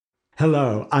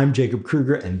Hello, I'm Jacob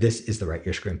Kruger, and this is the Write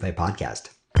Your Screenplay podcast.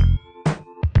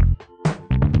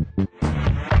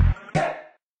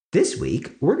 This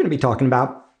week, we're going to be talking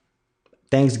about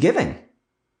Thanksgiving.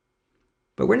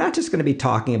 But we're not just going to be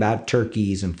talking about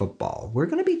turkeys and football. We're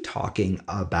going to be talking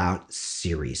about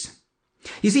series.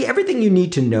 You see, everything you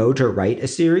need to know to write a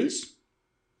series,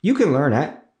 you can learn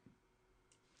at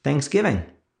Thanksgiving.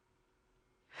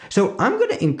 So I'm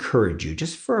going to encourage you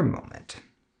just for a moment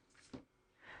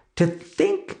to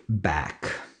think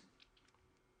back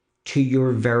to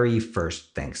your very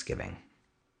first Thanksgiving.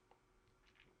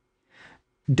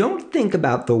 Don't think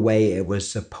about the way it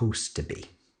was supposed to be.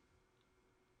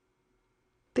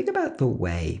 Think about the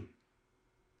way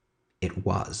it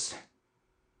was.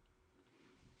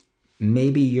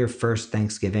 Maybe your first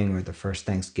Thanksgiving or the first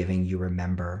Thanksgiving you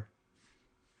remember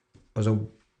was a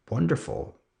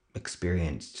wonderful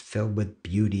experience filled with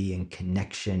beauty and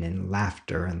connection and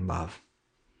laughter and love.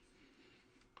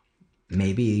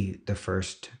 Maybe the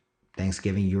first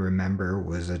Thanksgiving you remember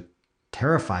was a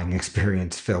terrifying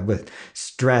experience filled with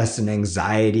stress and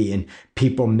anxiety and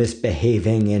people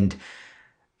misbehaving and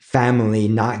family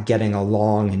not getting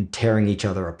along and tearing each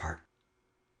other apart.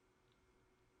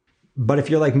 But if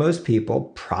you're like most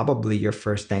people, probably your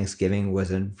first Thanksgiving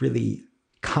was a really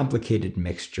complicated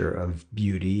mixture of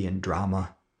beauty and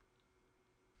drama,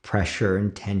 pressure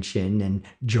and tension and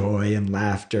joy and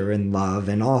laughter and love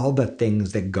and all the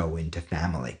things that go into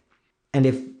family. And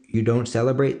if you don't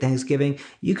celebrate Thanksgiving,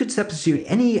 you could substitute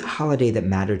any holiday that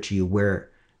mattered to you where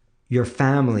your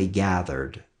family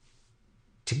gathered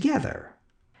together.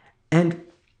 And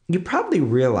you probably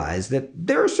realize that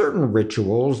there are certain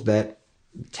rituals that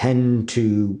tend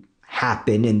to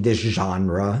happen in this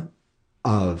genre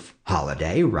of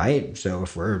holiday, right? So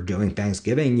if we're doing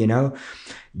Thanksgiving,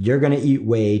 you're going to eat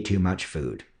way too much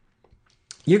food.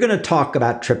 You're going to talk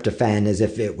about tryptophan as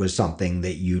if it was something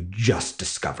that you just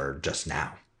discovered just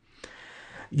now.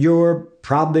 You're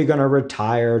probably going to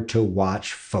retire to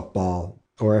watch football.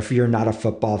 Or if you're not a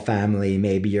football family,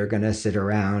 maybe you're going to sit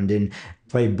around and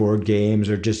play board games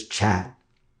or just chat.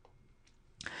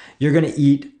 You're going to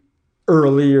eat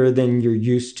earlier than you're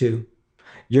used to.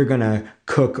 You're going to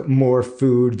cook more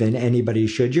food than anybody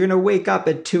should. You're going to wake up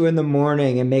at 2 a.m.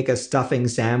 and make a stuffing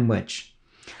sandwich,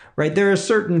 right? There are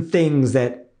certain things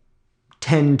that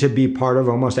tend to be part of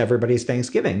almost everybody's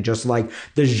Thanksgiving, just like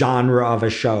the genre of a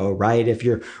show, right? If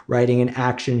you're writing an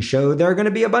action show, there are going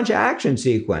to be a bunch of action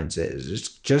sequences. It's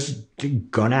just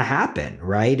going to happen,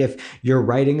 right? If you're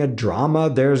writing a drama,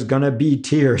 there's going to be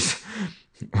tears.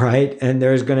 Right? And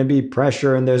there's going to be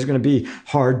pressure and there's going to be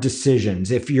hard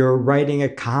decisions. If you're writing a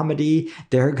comedy,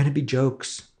 there are going to be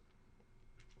jokes.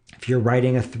 If you're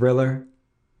writing a thriller,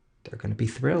 there are going to be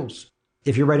thrills.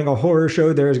 If you're writing a horror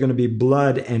show, there's going to be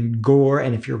blood and gore.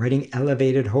 And if you're writing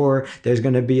elevated horror, there's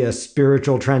going to be a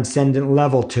spiritual transcendent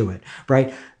level to it,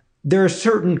 right? There are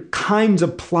certain kinds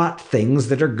of plot things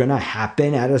that are going to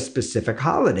happen at a specific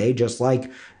holiday, just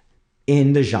like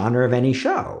in the genre of any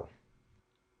show.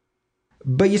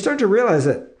 But you start to realize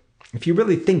that if you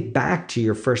really think back to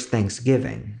your first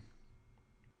Thanksgiving,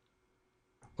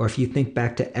 or if you think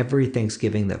back to every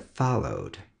Thanksgiving that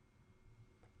followed,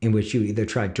 in which you either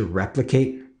tried to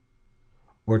replicate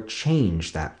or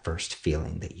change that first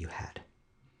feeling that you had,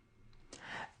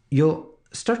 you'll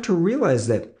start to realize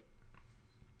that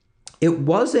it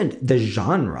wasn't the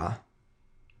genre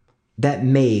that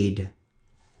made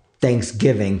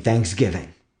Thanksgiving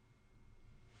Thanksgiving.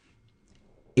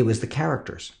 It was the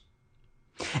characters.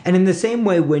 And in the same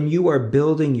way, when you are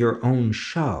building your own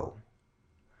show,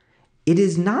 it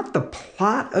is not the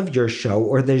plot of your show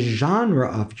or the genre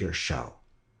of your show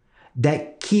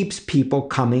that keeps people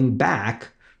coming back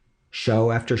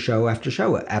show after show after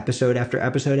show, episode after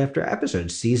episode after episode,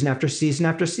 season after season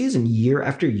after season, year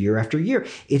after year after year.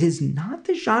 It is not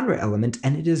the genre element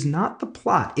and it is not the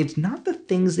plot. It's not the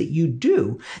things that you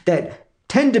do that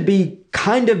tend to be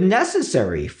kind of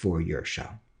necessary for your show.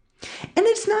 And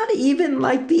it's not even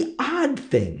like the odd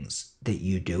things that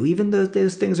you do, even though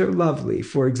those things are lovely.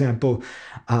 For example,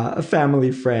 a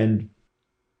family friend,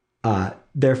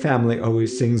 their family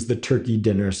always sings the turkey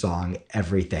dinner song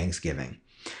every Thanksgiving.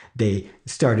 They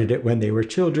started it when they were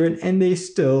children and they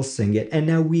still sing it. And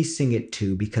now we sing it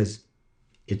too because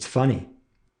it's funny.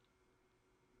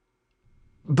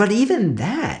 But even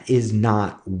that is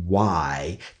not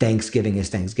why Thanksgiving is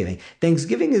Thanksgiving.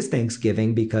 Thanksgiving is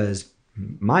Thanksgiving because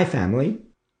my family,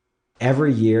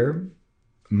 every year,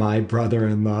 my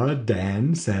brother-in-law,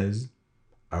 Dan, says,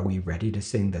 "Are we ready to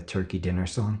sing the turkey dinner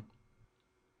song?"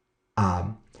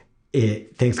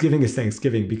 Thanksgiving is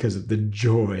Thanksgiving because of the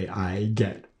joy I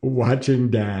get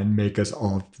watching Dan make us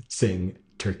all sing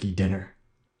turkey dinner.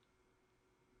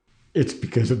 It's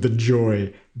because of the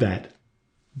joy that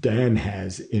Dan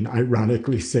has in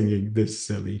ironically singing this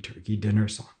silly turkey dinner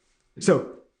song.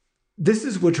 So this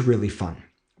is what's really fun,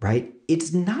 right?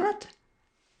 It's not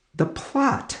the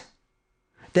plot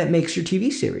that makes your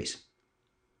TV series.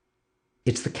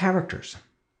 It's the characters.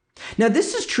 Now,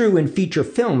 this is true in feature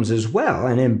films as well,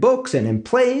 and in books and in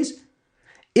plays.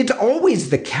 It's always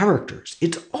the characters.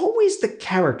 It's always the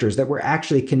characters that we're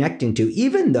actually connecting to,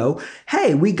 even though,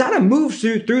 hey, we got to move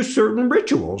through certain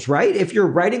rituals, right? If you're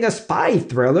writing a spy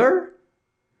thriller,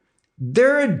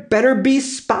 there better be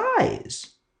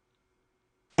spies.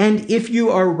 And if you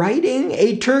are writing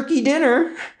a turkey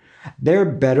dinner, there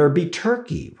better be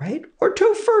turkey, right? Or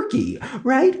tofurkey,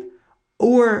 right?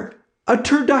 Or a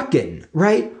turducken,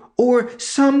 right? Or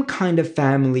some kind of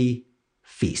family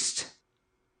feast,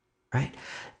 right?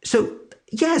 So,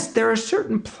 yes, there are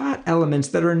certain plot elements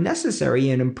that are necessary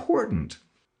and important,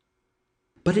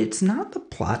 but it's not the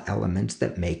plot elements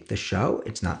that make the show.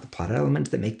 It's not the plot elements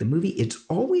that make the movie. It's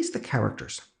always the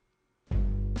characters.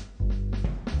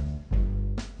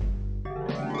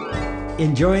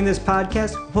 Enjoying this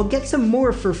podcast? Well, get some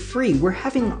more for free. We're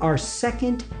having our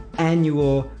second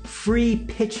annual free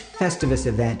Pitch Festivus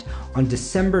event on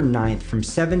December 9th from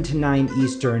 7 to 9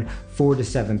 Eastern, 4 to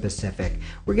 7 Pacific.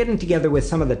 We're getting together with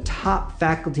some of the top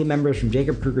faculty members from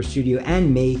Jacob Kruger Studio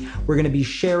and me. We're going to be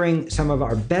sharing some of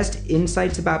our best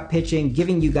insights about pitching,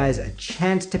 giving you guys a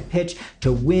chance to pitch,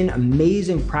 to win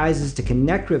amazing prizes, to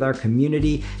connect with our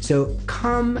community. So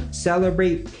come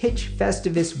celebrate Pitch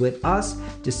Festivus with us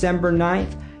December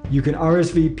 9th. You can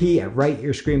RSVP at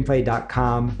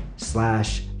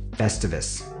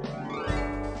writeyourscreenplay.com/Festivus.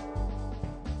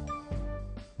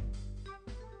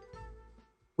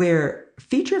 Where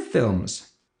feature films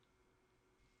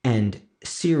and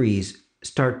series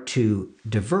start to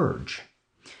diverge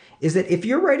is that if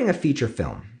you're writing a feature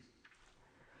film,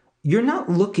 you're not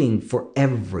looking for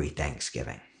every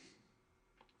Thanksgiving.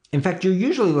 In fact, you're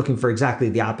usually looking for exactly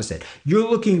the opposite. You're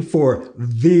looking for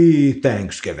the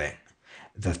Thanksgiving.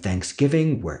 The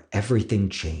Thanksgiving where everything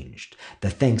changed.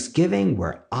 The Thanksgiving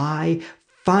where I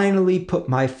finally put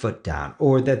my foot down.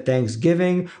 Or the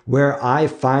Thanksgiving where I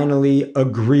finally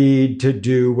agreed to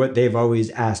do what they've always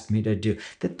asked me to do.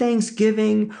 The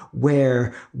Thanksgiving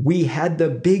where we had the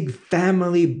big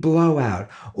family blowout.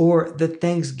 Or the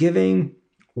Thanksgiving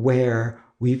where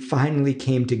we finally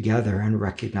came together and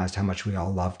recognized how much we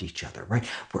all loved each other, right?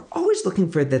 We're always looking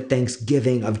for the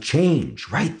Thanksgiving of change,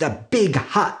 right? The big,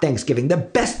 hot Thanksgiving, the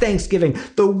best Thanksgiving,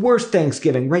 the worst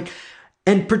Thanksgiving, right?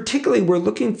 And particularly, we're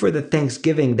looking for the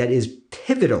Thanksgiving that is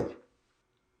pivotal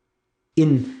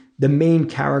in the main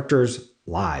characters'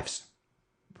 lives,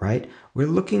 right? We're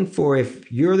looking for,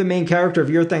 if you're the main character of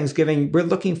your Thanksgiving, we're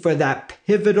looking for that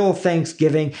pivotal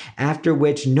Thanksgiving after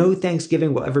which no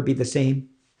Thanksgiving will ever be the same,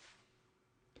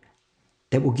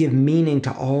 that will give meaning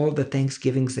to all the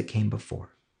Thanksgivings that came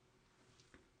before.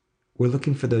 We're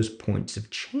looking for those points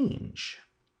of change.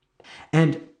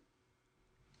 And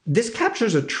this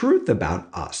captures a truth about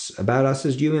us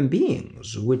as human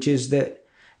beings, which is that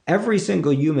every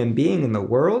single human being in the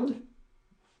world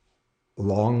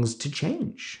longs to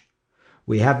change.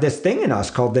 We have this thing in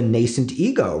us called the nascent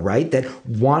ego, right? That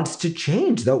wants to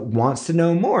change, that wants to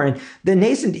know more. And the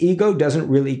nascent ego doesn't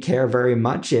really care very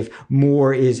much if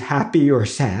more is happy or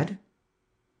sad.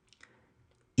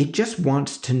 It just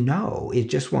wants to know. It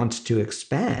just wants to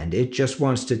expand. It just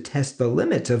wants to test the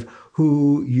limits of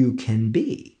who you can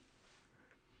be.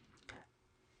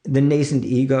 The nascent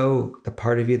ego, the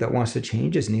part of you that wants to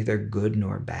change, is neither good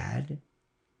nor bad.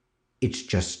 It's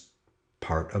just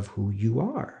part of who you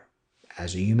are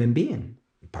as a human being,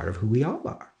 part of who we all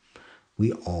are.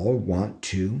 We all want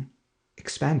to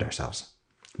expand ourselves.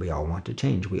 We all want to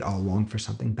change. We all long for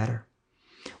something better.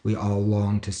 We all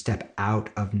long to step out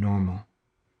of normal.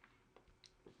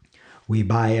 We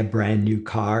buy a brand new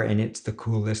car and it's the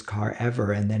coolest car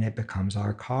ever, and then it becomes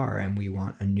our car and we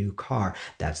want a new car.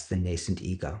 That's the nascent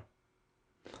ego.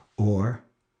 Or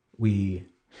we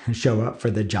show up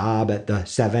for the job at the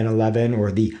 7-Eleven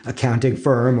or the accounting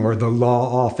firm or the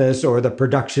law office or the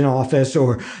production office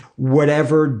or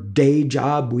whatever day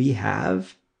job we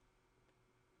have.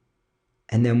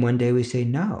 And then one day we say,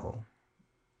 no,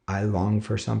 I long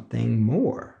for something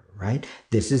more, right?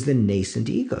 This is the nascent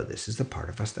ego. This is the part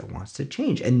of us that wants to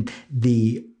change. And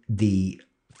the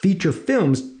feature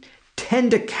films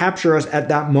tend to capture us at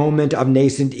that moment of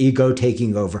nascent ego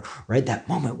taking over, right? That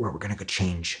moment where we're going to go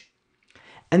change.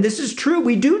 And this is true.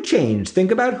 We do change. Think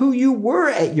about who you were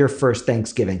at your first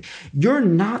Thanksgiving. You're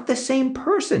not the same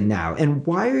person now. And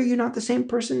why are you not the same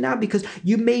person now? Because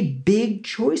you made big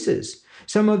choices.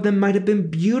 Some of them might have been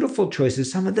beautiful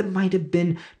choices. Some of them might have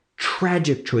been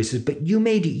tragic choices, but you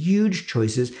made huge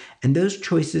choices, and those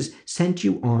choices sent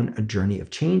you on a journey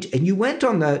of change. And you went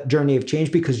on the journey of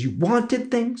change because you wanted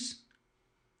things,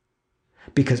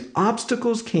 because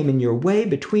obstacles came in your way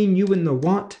between you and the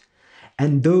want,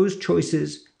 and those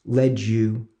choices led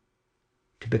you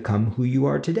to become who you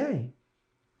are today.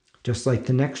 Just like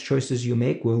the next choices you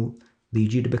make will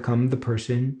lead you to become the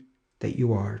person that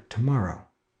you are tomorrow.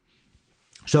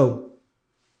 So,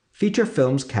 feature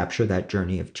films capture that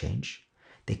journey of change.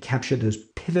 They capture those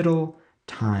pivotal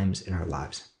times in our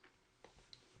lives.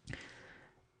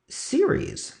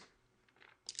 Series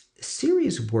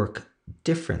work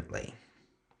differently.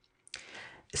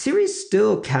 Series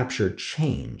still capture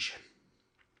change,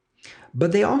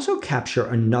 but they also capture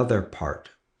another part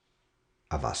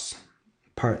of us,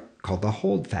 part called the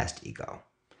holdfast ego.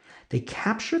 They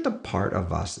capture the part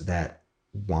of us that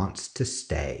wants to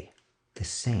stay the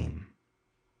same.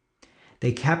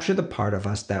 They capture the part of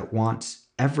us that wants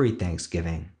every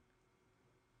Thanksgiving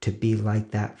to be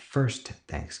like that first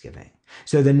Thanksgiving.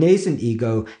 So the nascent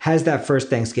ego has that first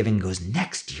Thanksgiving, goes,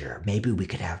 next year, maybe we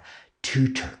could have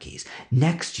 2 turkeys.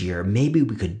 Next year, maybe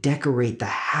we could decorate the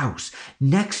house.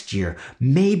 Next year,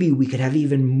 maybe we could have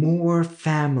even more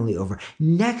family over.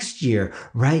 Next year,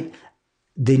 right?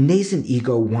 The nascent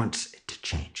ego wants it to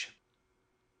change.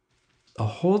 A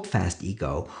holdfast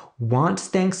ego wants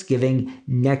Thanksgiving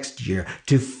next year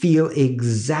to feel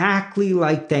exactly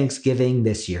like Thanksgiving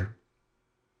this year.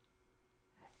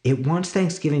 It wants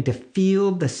Thanksgiving to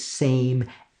feel the same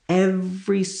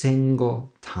every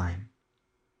single time.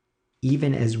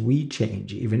 Even as we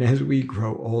change, even as we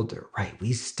grow older, right?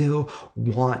 We still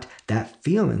want that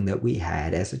feeling that we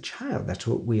had as a child. That's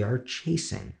what we are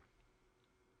chasing.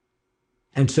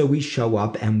 And so we show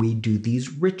up and we do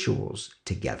these rituals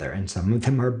together. And some of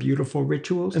them are beautiful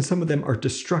rituals and some of them are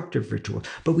destructive rituals.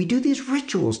 But we do these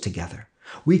rituals together.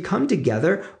 We come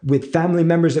together with family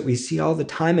members that we see all the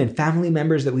time and family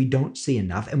members that we don't see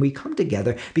enough. And we come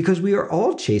together because we are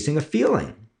all chasing a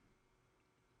feeling.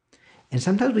 And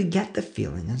sometimes we get the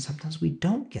feeling and sometimes we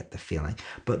don't get the feeling.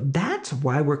 But that's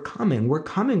why we're coming. We're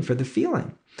coming for the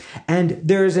feeling. And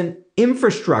there's an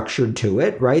infrastructure to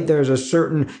it, right? There's a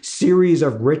certain series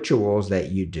of rituals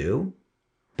that you do.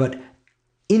 But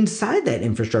inside that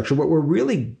infrastructure, what we're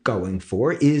really going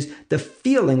for is the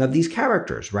feeling of these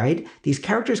characters, right? These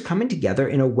characters coming together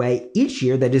in a way each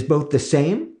year that is both the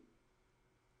same,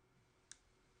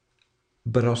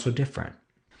 but also different.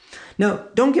 Now,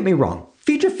 don't get me wrong.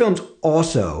 Feature films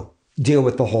also deal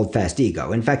with the holdfast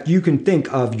ego. In fact, you can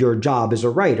think of your job as a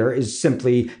writer is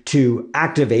simply to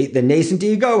activate the nascent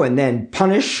ego and then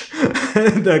punish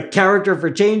the character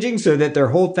for changing so that their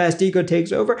holdfast ego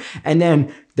takes over and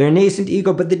then their nascent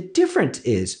ego. But the difference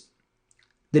is,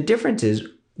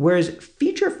 whereas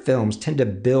feature films tend to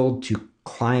build to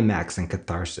climax and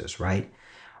catharsis, right?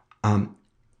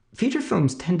 Feature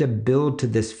films tend to build to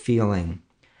this feeling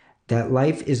that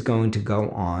life is going to go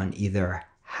on either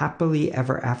happily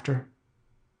ever after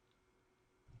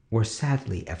or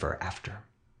sadly ever after.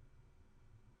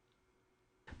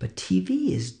 But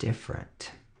TV is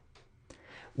different.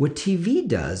 What TV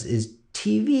does is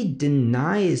TV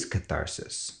denies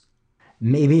catharsis,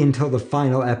 maybe until the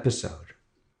final episode.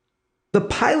 The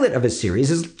pilot of a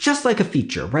series is just like a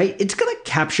feature, right? It's going to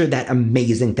capture that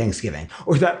amazing Thanksgiving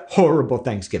or that horrible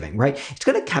Thanksgiving, right? It's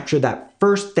going to capture that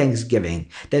first Thanksgiving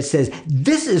that says,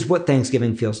 this is what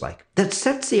Thanksgiving feels like. That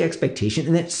sets the expectation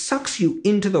and that sucks you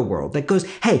into the world that goes,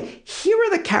 hey, here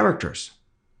are the characters.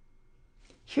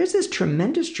 Here's this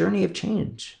tremendous journey of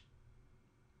change.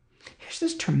 Here's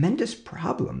this tremendous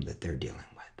problem that they're dealing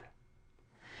with.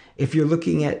 If you're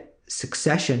looking at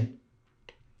Succession,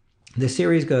 the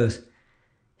series goes,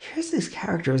 here's these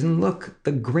characters, and look,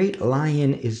 the great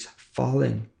lion is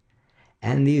falling,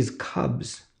 and these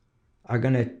cubs are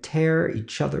going to tear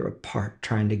each other apart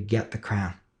trying to get the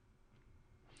crown.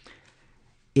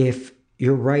 If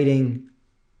you're writing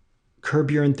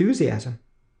Curb Your Enthusiasm,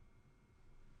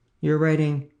 you're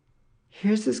writing,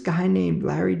 here's this guy named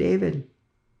Larry David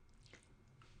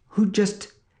who just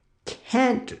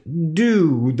can't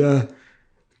do the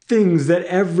things that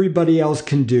everybody else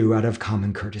can do out of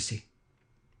common courtesy.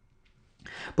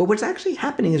 But what's actually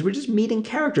happening is we're just meeting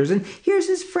characters. And here's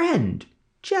his friend,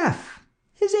 Jeff,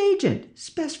 his agent, his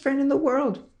best friend in the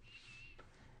world.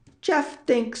 Jeff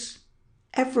thinks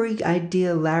every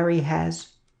idea Larry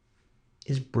has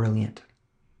is brilliant.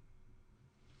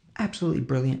 Absolutely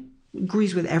brilliant.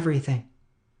 Agrees with everything.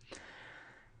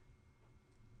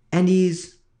 And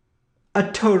he's a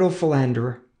total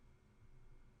philanderer.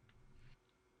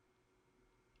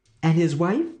 And his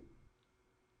wife?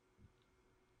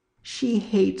 she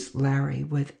hates Larry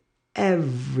with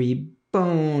every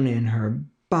bone in her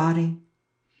body,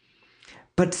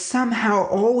 but somehow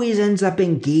always ends up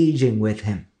engaging with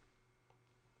him.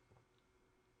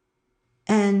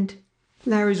 And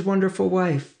Larry's wonderful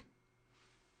wife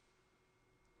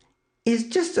is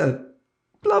just a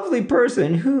lovely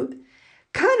person who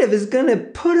kind of is going to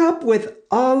put up with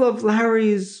all of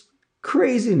Larry's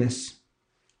craziness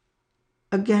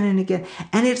again and again.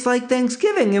 And it's like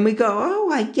Thanksgiving, and we go,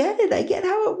 oh, I get it. I get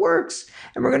how it works.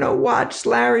 And we're going to watch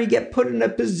Larry get put in a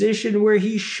position where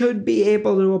he should be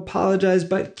able to apologize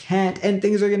but can't. And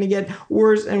things are going to get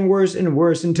worse and worse and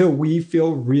worse until we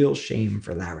feel real shame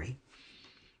for Larry.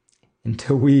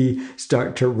 Until we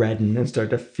start to redden and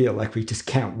start to feel like we just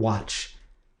can't watch.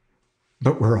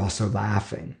 But we're also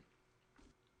laughing.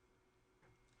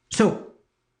 So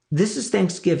this is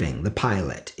Thanksgiving. The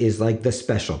pilot is like the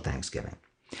special Thanksgiving.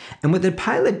 And what the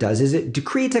pilot does is it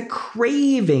creates a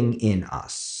craving in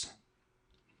us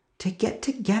to get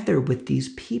together with these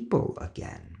people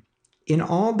again, in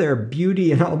all their beauty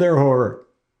and all their horror.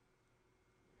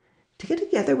 To get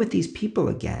together with these people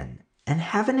again and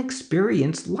have an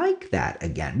experience like that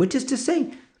again, which is to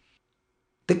say,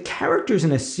 the characters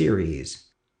in a series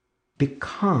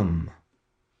become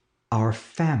our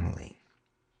family.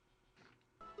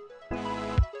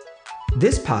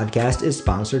 This podcast is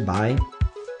sponsored by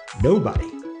nobody.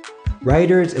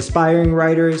 Writers, aspiring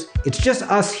writers, it's just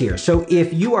us here. So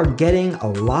if you are getting a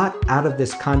lot out of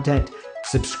this content,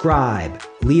 subscribe,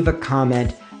 leave a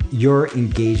comment. Your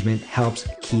engagement helps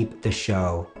keep the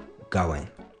show going.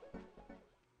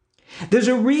 There's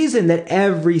a reason that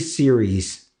every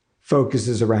series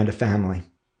focuses around a family.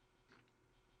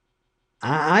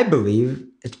 I believe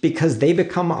it's because they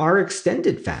become our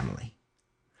extended family.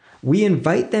 We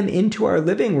invite them into our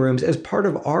living rooms as part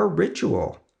of our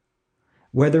ritual,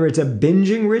 whether it's a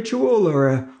binging ritual or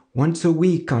a once a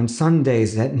week on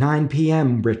Sundays at 9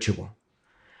 p.m. ritual.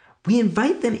 We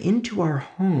invite them into our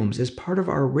homes as part of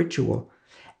our ritual,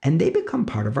 and they become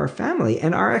part of our family.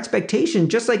 And our expectation,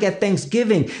 just like at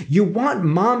Thanksgiving, you want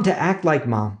mom to act like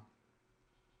mom.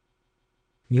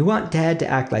 You want dad to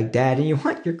act like dad, and you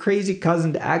want your crazy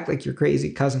cousin to act like your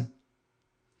crazy cousin.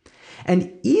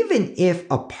 And even if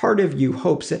a part of you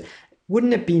hopes that,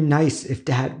 wouldn't it be nice if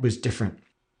dad was different?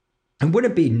 And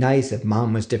wouldn't it be nice if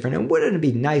mom was different? And wouldn't it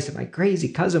be nice if my crazy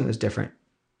cousin was different?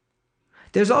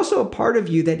 There's also a part of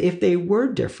you that if they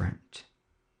were different,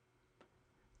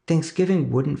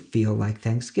 Thanksgiving wouldn't feel like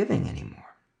Thanksgiving anymore.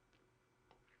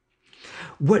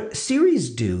 What series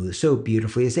do so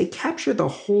beautifully is they capture the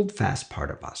holdfast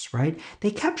part of us, right? They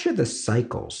capture the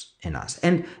cycles in us.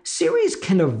 And series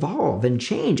can evolve and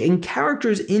change, and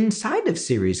characters inside of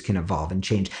series can evolve and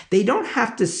change. They don't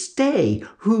have to stay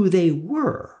who they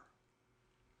were.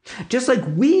 Just like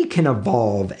we can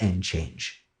evolve and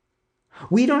change.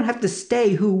 We don't have to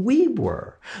stay who we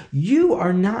were. You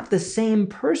are not the same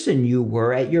person you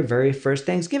were at your very first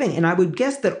Thanksgiving. And I would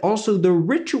guess that also the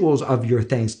rituals of your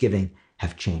Thanksgiving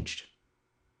have changed.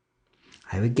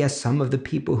 I would guess some of the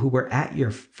people who were at your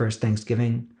first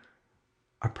Thanksgiving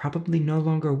are probably no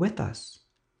longer with us.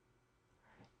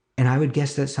 And I would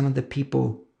guess that some of the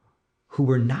people who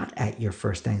were not at your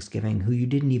first Thanksgiving, who you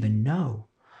didn't even know,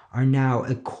 are now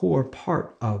a core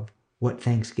part of what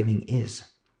Thanksgiving is.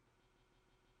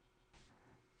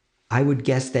 I would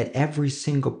guess that every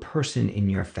single person in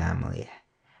your family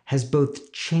has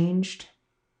both changed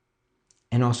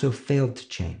and also failed to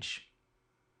change.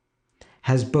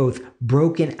 Has both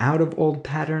broken out of old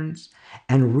patterns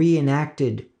and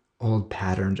reenacted old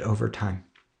patterns over time.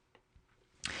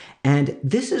 And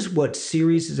this is what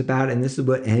series is about, and this is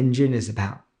what Engine is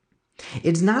about.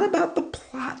 It's not about the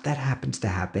plot that happens to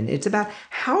happen. It's about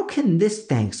how can this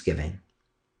Thanksgiving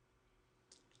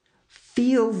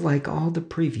feel like all the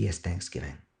previous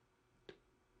Thanksgiving,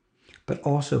 but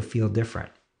also feel different?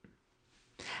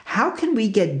 How can we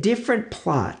get different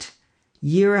plot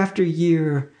year after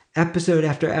year, episode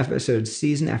after episode,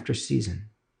 season after season?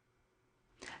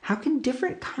 How can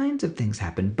different kinds of things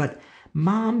happen, but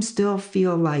mom still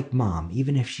feel like mom,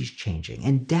 even if she's changing,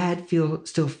 and dad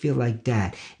still feel like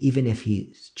dad, even if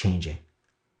he's changing,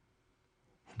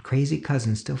 and crazy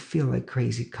cousin still feel like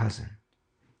crazy cousin,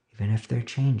 even if they're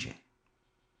changing?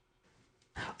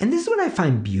 And this is what I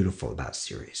find beautiful about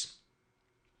series.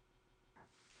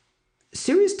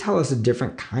 Series tell us a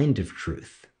different kind of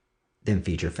truth than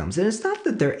feature films. And it's not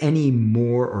that they're any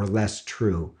more or less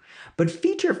true, but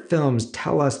feature films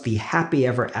tell us the happy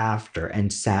ever after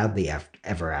and sadly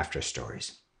ever after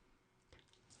stories.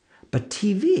 But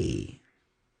TV,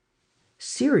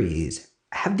 series,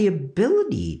 have the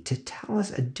ability to tell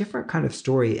us a different kind of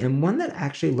story, and one that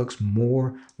actually looks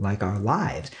more like our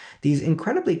lives. These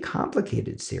incredibly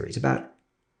complicated series about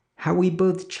how we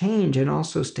both change and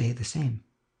also stay the same.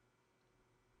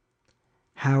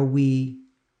 How we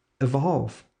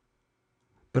evolve,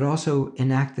 but also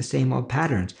enact the same old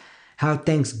patterns. How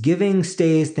Thanksgiving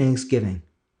stays Thanksgiving,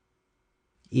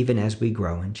 even as we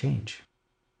grow and change.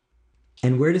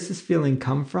 And where does this feeling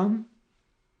come from?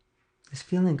 This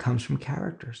feeling comes from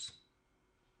characters.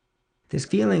 This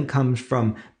feeling comes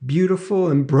from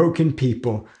beautiful and broken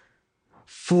people,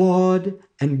 flawed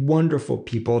and wonderful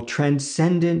people,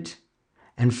 transcendent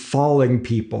and falling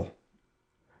people.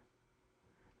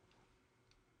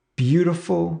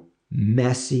 Beautiful,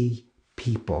 messy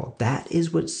people. That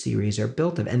is what series are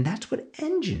built of, and that's what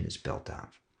Engine is built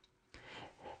of.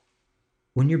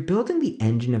 When you're building the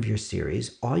engine of your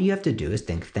series, all you have to do is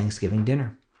think Thanksgiving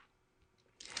dinner.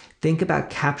 Think about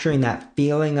capturing that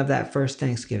feeling of that first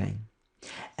Thanksgiving.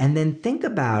 And then think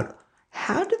about,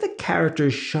 how do the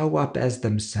characters show up as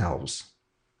themselves,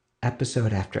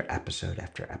 episode after episode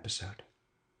after episode?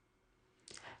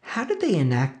 How do they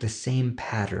enact the same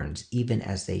patterns even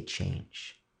as they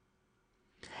change?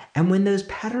 And when those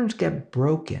patterns get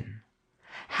broken,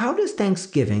 how does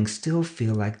Thanksgiving still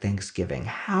feel like Thanksgiving?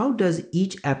 How does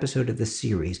each episode of the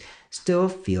series still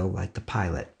feel like the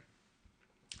pilot?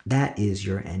 That is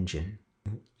your engine.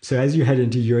 So as you head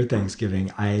into your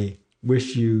Thanksgiving, I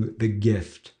wish you the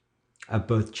gift of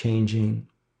both changing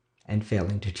and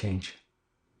failing to change.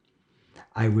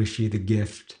 I wish you the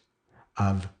gift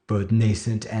of both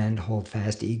nascent and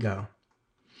holdfast ego.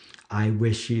 I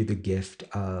wish you the gift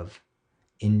of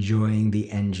enjoying the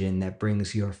engine that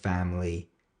brings your family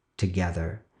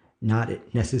together, not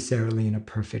necessarily in a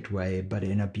perfect way, but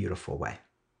in a beautiful way.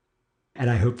 And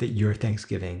I hope that your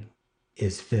Thanksgiving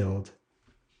is filled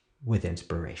with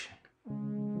inspiration.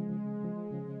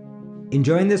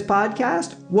 Enjoying this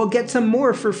podcast? Well, get some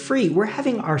more for free. We're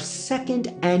having our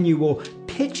second annual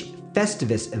Pitch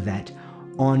Festivus event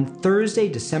on Thursday,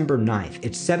 December 9th.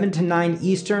 It's 7 to 9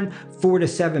 Eastern, 4 to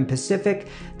 7 Pacific.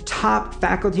 Top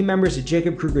faculty members at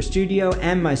Jacob Kruger Studio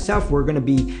and myself, we're going to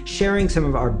be sharing some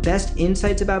of our best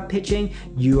insights about pitching.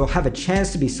 You'll have a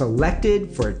chance to be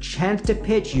selected for a chance to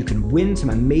pitch. You can win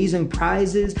some amazing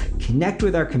prizes, connect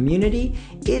with our community.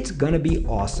 It's going to be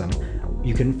awesome.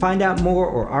 You can find out more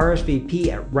or RSVP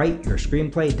at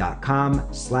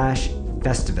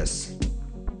writeyourscreenplay.com/Festivus.